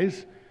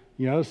dies,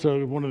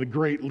 so one of the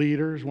great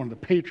leaders, one of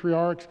the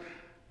patriarchs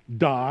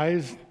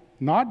dies.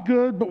 Not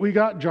good, but we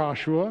got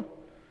Joshua.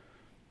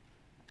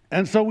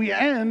 And so we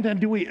end, and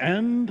do we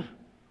end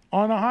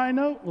on a high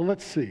note? Well,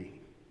 let's see.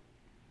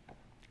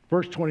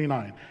 Verse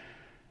 29.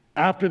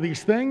 After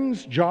these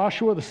things,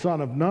 Joshua the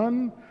son of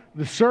Nun,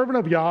 the servant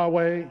of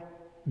Yahweh,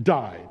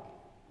 died,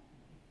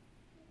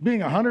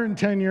 being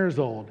 110 years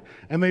old,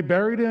 and they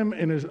buried him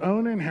in his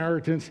own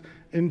inheritance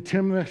in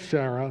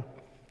Timnath-Serah,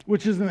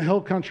 which is in the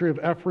hill country of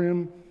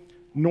Ephraim,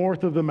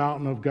 north of the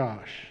mountain of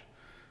Gosh.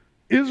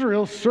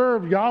 Israel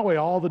served Yahweh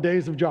all the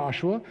days of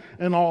Joshua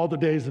and all the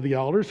days of the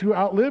elders who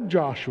outlived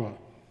Joshua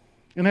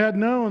and had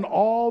known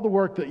all the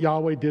work that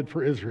Yahweh did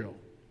for Israel.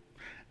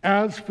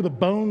 As for the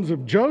bones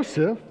of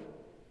Joseph,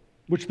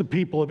 which the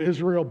people of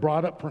Israel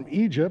brought up from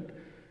Egypt,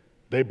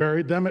 they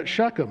buried them at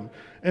Shechem,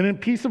 and in a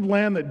piece of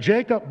land that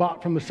Jacob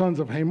bought from the sons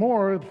of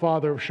Hamor, the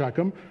father of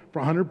Shechem, for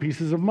 100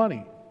 pieces of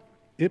money.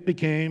 It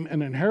became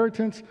an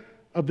inheritance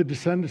of the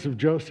descendants of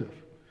Joseph.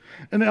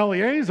 And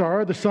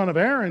Eleazar, the son of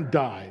Aaron,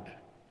 died.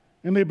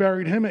 And they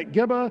buried him at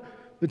Gibeah,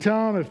 the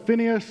town of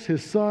Phinehas,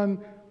 his son,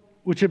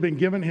 which had been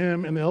given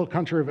him in the hill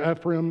country of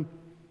Ephraim.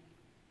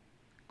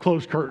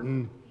 Close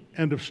curtain,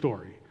 end of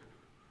story.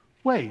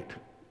 Wait,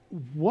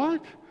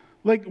 what?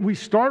 Like, we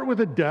start with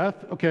a death,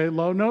 okay,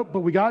 low note, but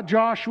we got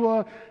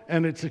Joshua,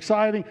 and it's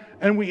exciting.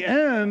 And we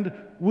end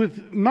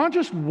with not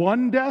just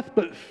one death,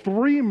 but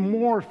 3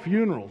 more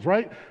funerals,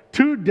 right?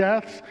 2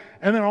 deaths.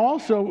 And then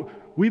also,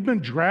 we've been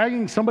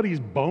dragging somebody's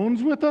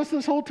bones with us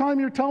this whole time,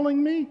 you're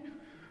telling me?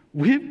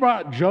 We've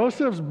brought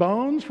Joseph's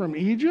bones from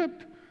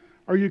Egypt?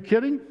 Are you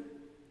kidding?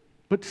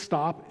 But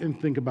stop and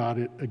think about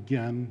it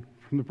again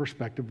from the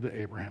perspective of the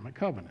Abrahamic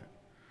covenant.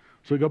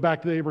 So we go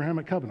back to the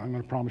Abrahamic covenant. I'm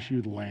going to promise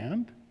you the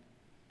land,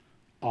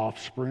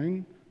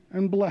 offspring,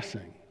 and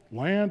blessing.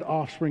 Land,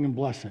 offspring, and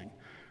blessing.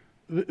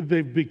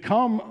 They've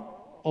become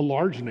a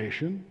large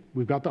nation.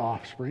 We've got the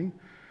offspring.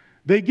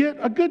 They get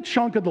a good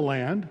chunk of the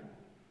land.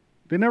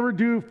 They never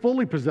do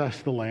fully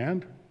possess the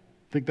land.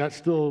 I think that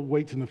still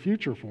waits in the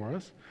future for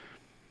us.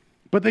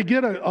 But they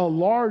get a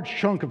large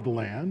chunk of the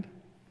land.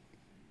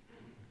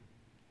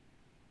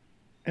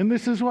 And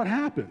this is what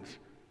happens.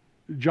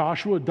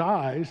 Joshua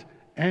dies,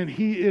 and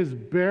he is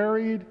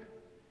buried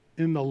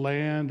in the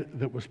land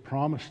that was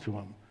promised to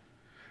him.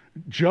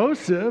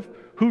 Joseph,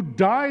 who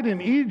died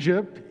in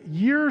Egypt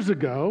years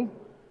ago,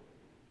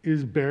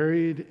 is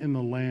buried in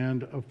the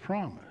land of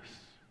promise.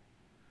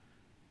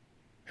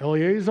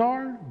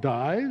 Eleazar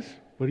dies,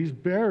 but he's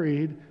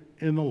buried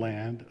in the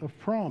land of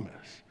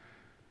promise.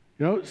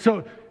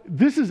 So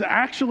this is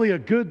actually a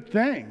good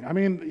thing. I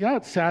mean, yeah,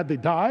 it's sad they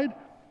died,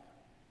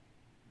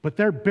 but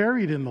they're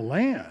buried in the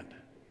land.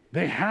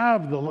 They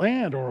have the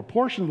land, or a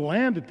portion of the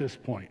land at this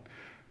point.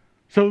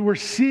 So we're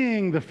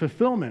seeing the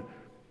fulfillment.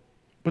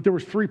 But there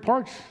was 3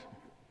 parts: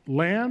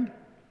 land,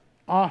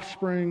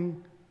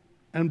 offspring,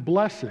 and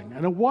blessing.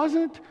 And it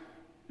wasn't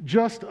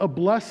just a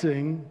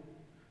blessing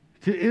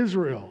to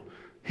Israel.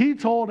 He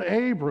told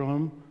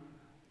Abram,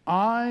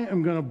 I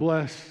am going to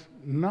bless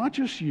not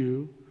just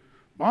you,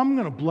 but I'm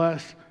going to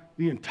bless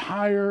the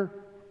entire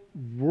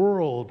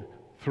world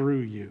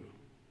through you.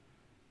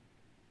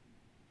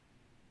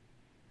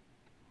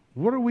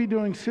 What are we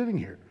doing sitting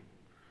here?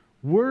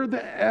 We're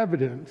the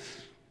evidence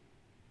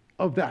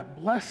of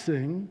that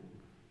blessing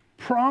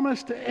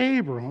promised to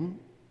Abram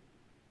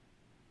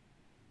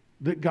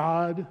that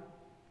God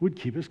would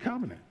keep his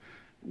covenant.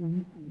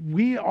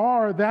 We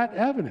are that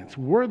evidence.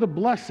 We're the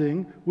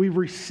blessing. We've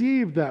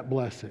received that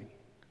blessing.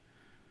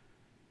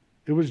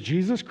 It was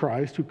Jesus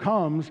Christ who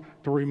comes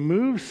to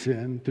remove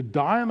sin, to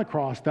die on the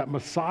cross, that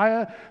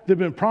Messiah that had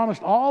been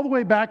promised all the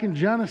way back in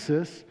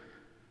Genesis,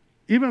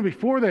 even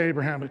before the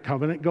Abrahamic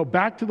covenant. Go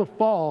back to the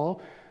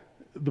fall.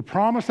 The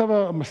promise of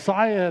a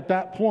Messiah at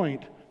that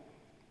point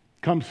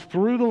comes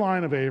through the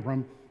line of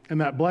Abram,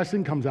 and that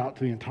blessing comes out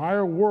to the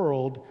entire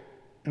world,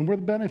 and we're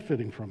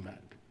benefiting from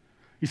that.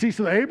 You see,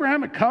 so the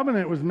Abrahamic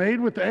covenant was made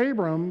with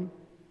Abram,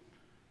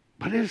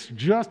 but it's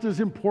just as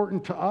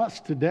important to us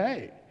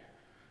today.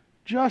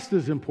 Just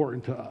as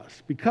important to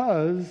us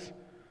because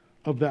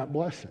of that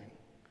blessing.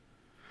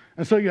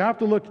 And so you have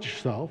to look at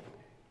yourself,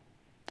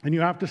 and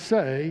you have to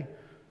say,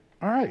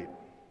 all right,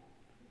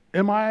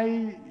 am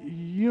I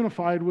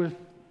unified with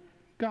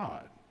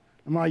God?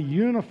 Am I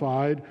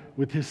unified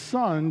with his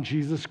Son,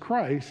 Jesus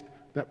Christ,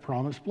 that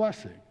promised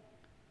blessing?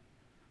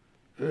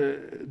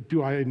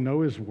 Do I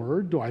know his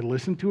word? Do I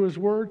listen to his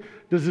word?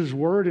 Does his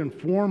word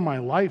inform my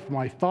life,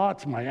 my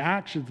thoughts, my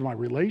actions, my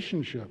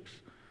relationships?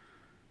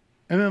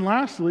 And then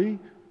lastly,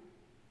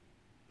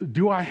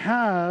 do I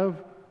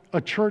have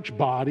a church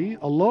body,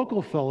 a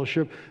local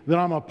fellowship that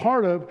I'm a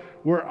part of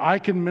where I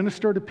can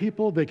minister to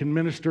people, they can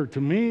minister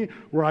to me,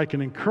 where I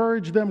can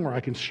encourage them, where I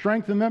can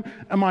strengthen them?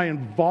 Am I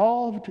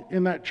involved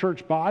in that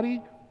church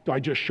body? Do I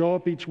just show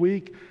up each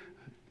week,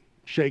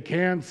 shake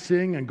hands,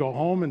 sing, and go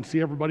home and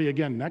see everybody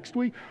again next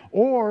week?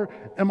 Or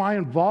am I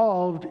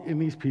involved in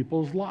these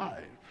people's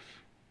lives?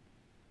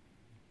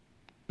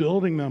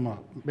 Building them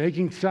up,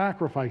 making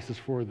sacrifices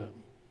for them.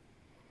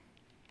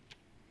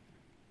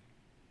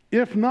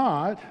 If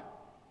not,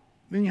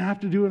 then you have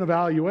to do an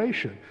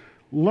evaluation.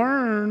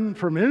 Learn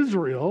from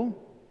Israel,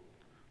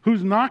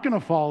 who's not going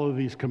to follow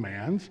these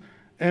commands,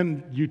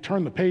 and you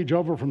turn the page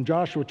over from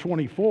Joshua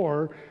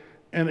 24,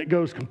 and it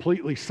goes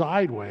completely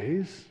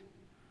sideways.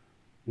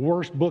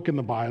 Worst book in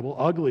the Bible,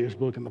 ugliest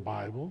book in the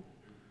Bible.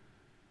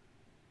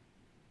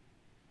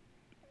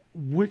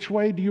 Which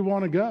way do you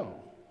want to go?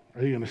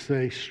 Are you going to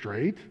stay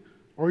straight,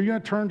 or are you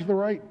going to turn to the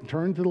right,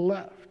 turn to the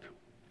left?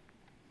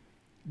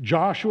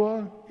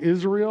 Joshua,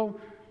 Israel,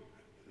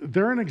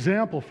 they're an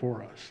example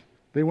for us.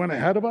 They went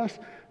ahead of us.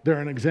 They're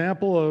an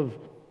example of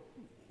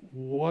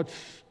what's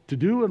to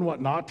do and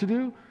what not to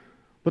do.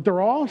 But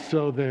they're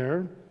also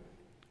there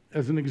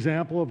as an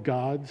example of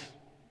God's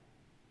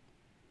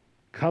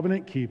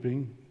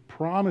covenant-keeping,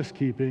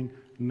 promise-keeping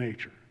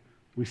nature.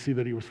 We see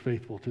that he was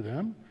faithful to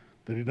them,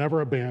 that he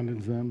never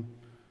abandons them.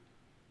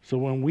 So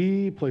when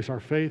we place our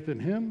faith in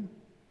him,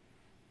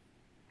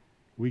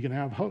 we can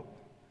have hope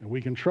and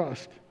we can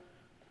trust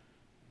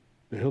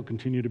that he'll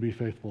continue to be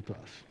faithful to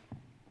us.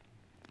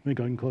 I think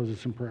I can close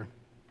this in prayer.